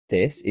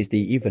This is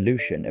the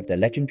evolution of the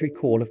legendary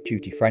Call of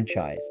Duty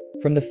franchise,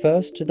 from the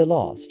first to the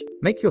last.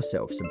 Make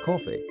yourself some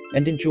coffee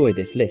and enjoy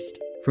this list.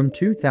 From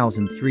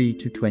 2003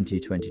 to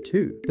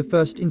 2022, the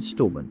first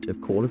installment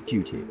of Call of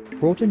Duty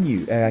brought a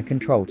new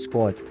AI-controlled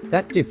squad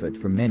that differed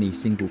from many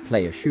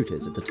single-player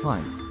shooters at the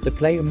time. The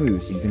player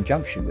moves in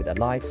conjunction with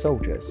allied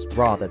soldiers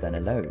rather than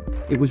alone.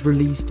 It was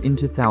released in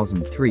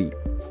 2003.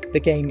 The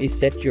game is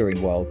set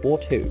during World War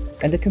II,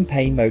 and the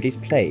campaign mode is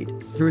played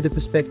through the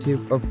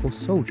perspective of 4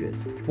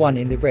 soldiers, 1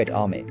 in the Red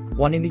Army,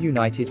 1 in the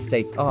United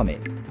States Army,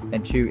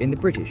 and 2 in the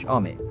British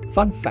Army.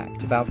 Fun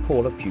fact about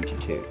Call of Duty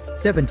 2.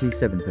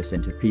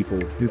 77% of people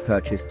who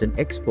purchased an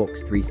Xbox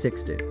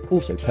 360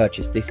 also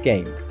purchased this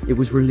game. It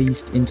was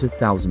released in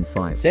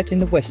 2005. Set in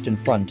the Western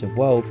Front of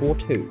World War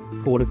II,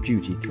 Call of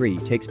Duty 3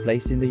 takes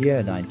place in the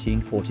year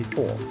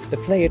 1944. The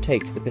player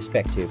takes the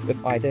perspective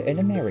of either an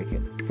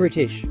American,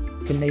 British,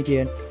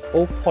 Canadian,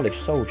 or Polish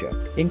soldier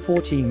in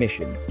 14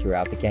 missions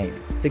throughout the game.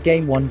 The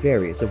game won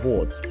various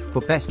awards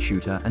for Best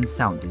Shooter and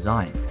Sound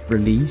Design.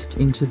 Released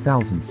in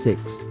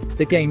 2006.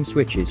 The game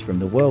switches from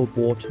the World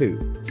War II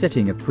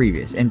setting of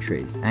previous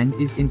entries and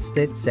is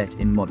instead set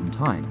in modern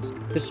times.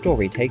 The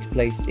story takes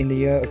place in the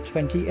year of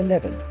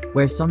 2011,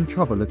 where some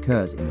trouble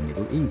occurs in the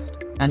Middle East,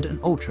 and an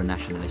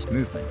ultra-nationalist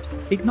movement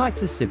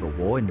ignites a civil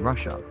war in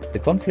Russia. The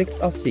conflicts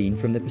are seen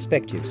from the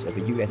perspectives of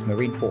a US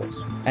Marine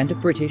Force and a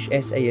British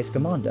SAS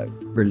commando.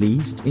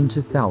 Released in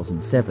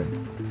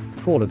 2007.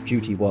 Call of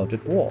Duty World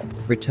at War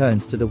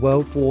returns to the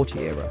World War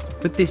II era,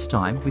 but this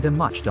time with a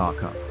much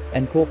darker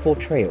and core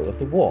portrayal of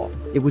the war.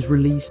 It was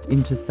released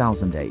in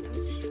 2008.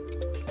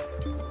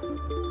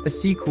 A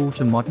sequel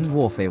to Modern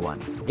Warfare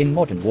 1. In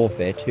Modern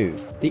Warfare 2,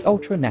 the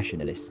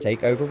ultra-nationalists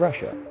take over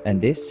Russia, and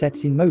this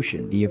sets in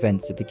motion the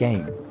events of the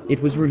game. It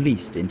was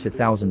released in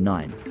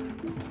 2009.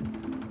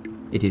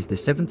 It is the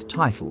 7th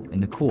title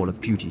in the Call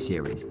of Duty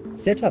series.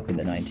 Set up in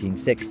the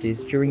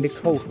 1960s during the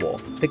Cold War,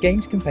 the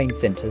game's campaign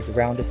centers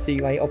around a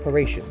CIA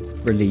operation.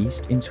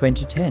 Released in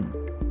 2010.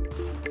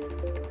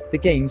 The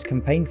game's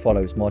campaign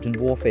follows Modern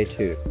Warfare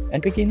 2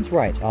 and begins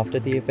right after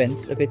the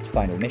events of its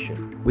final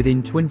mission.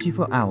 Within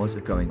 24 hours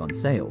of going on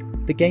sale,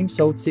 the game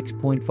sold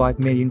 6.5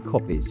 million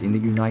copies in the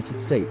United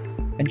States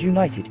and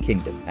United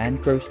Kingdom and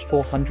grossed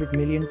 $400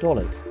 million.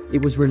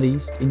 It was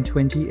released in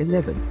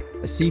 2011,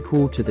 a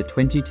sequel to the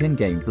 2010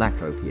 game Black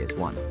Ops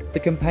 1. The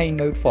campaign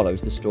mode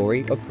follows the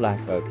story of Black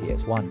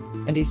Ops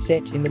 1 and is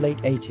set in the late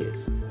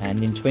 80s,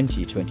 and in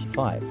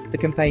 2025, the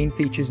campaign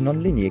features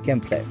non-linear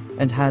gameplay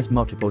and has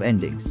multiple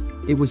endings.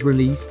 It was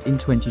released in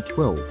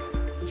 2012.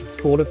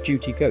 Call of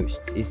Duty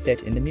Ghosts is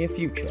set in the near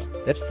future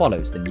that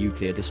follows the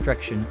nuclear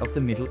destruction of the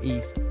Middle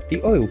East.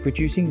 The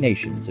oil-producing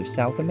nations of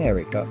South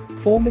America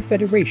form the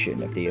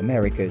Federation of the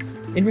Americas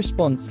in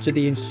response to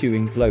the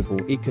ensuing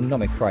global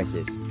economic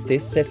crisis.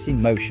 This sets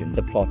in motion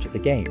the plot of the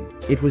game.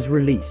 It was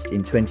released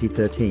in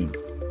 2013.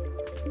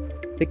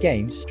 The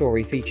game's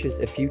story features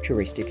a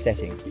futuristic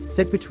setting,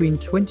 set between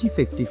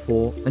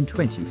 2054 and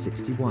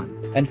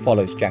 2061, and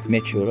follows Jack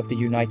Mitchell of the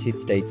United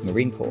States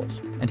Marine Corps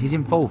and his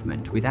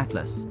involvement with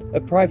Atlas,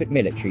 a private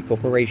military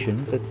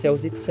corporation that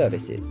sells its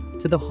services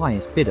to the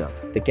highest bidder.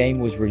 The game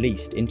was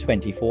released in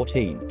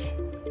 2014.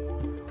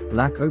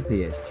 Black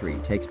Ops 3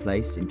 takes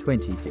place in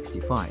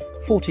 2065,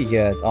 40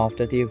 years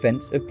after the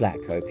events of Black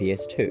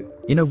Ops 2.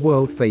 In a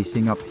world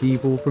facing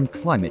upheaval from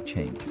climate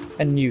change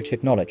and new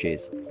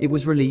technologies, it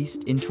was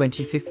released in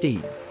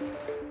 2015.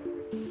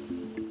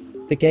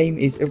 The game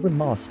is a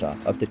remaster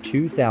of the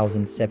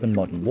 2007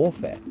 Modern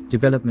Warfare.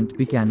 Development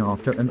began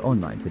after an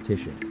online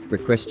petition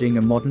requesting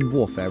a Modern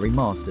Warfare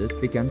remastered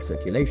began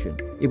circulation.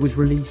 It was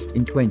released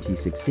in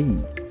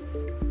 2016.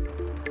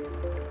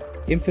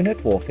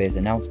 Infinite Warfare's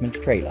announcement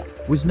trailer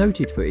was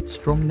noted for its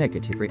strong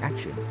negative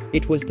reaction.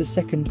 It was the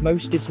second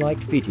most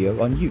disliked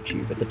video on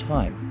YouTube at the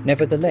time.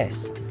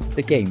 Nevertheless,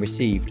 the game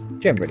received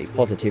generally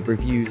positive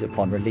reviews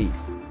upon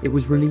release. It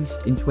was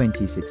released in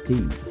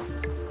 2016.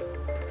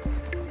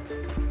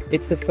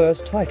 It's the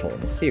first title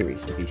in the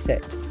series to be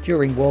set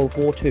during World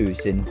War II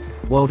since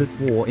World at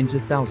War in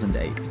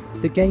 2008.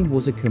 The game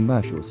was a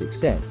commercial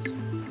success,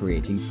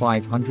 creating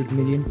 $500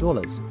 million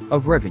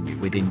of revenue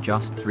within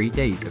just 3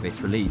 days of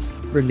its release.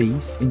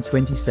 Released in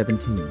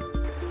 2017.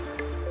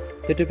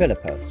 The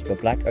developers for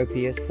Black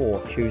Ops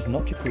 4 choose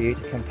not to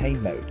create a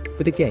campaign mode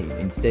for the game,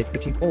 instead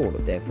putting all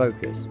of their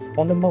focus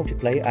on the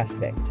multiplayer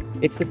aspect.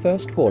 It's the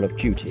first Call of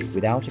Duty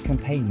without a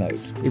campaign mode.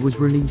 It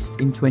was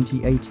released in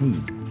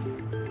 2018.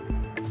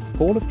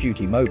 Call of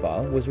Duty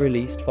Mobile was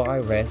released for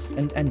iOS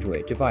and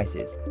Android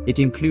devices. It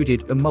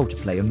included a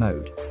multiplayer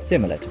mode,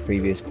 similar to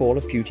previous Call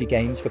of Duty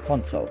games for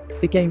console.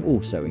 The game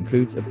also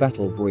includes a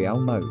Battle Royale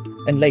mode,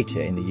 and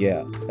later in the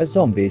year, a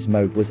Zombies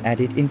mode was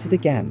added into the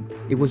game.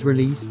 It was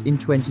released in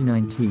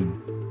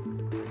 2019.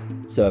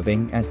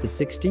 Serving as the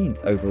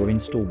 16th overall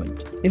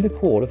installment in the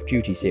Call of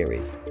Duty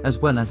series, as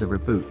well as a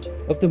reboot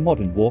of the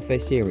Modern Warfare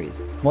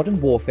series. Modern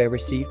Warfare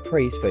received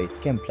praise for its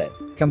gameplay,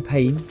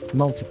 campaign,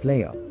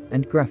 multiplayer,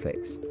 and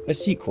graphics. A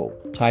sequel,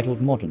 titled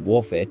Modern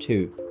Warfare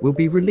 2, will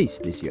be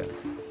released this year.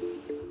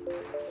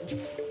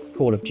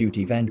 Call of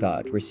Duty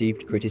Vanguard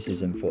received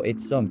criticism for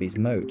its zombies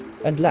mode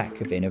and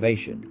lack of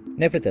innovation.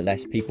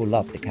 Nevertheless, people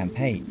loved the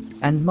campaign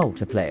and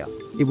multiplayer.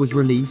 It was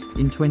released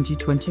in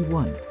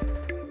 2021.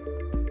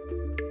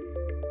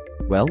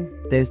 Well,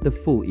 there's the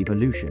full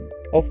evolution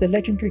of the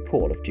legendary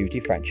Call of Duty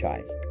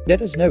franchise.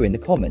 Let us know in the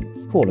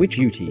comments Call of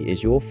Duty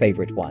is your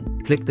favorite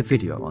one. Click the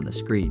video on the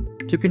screen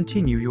to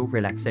continue your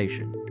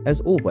relaxation.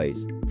 As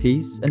always,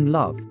 peace and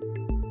love.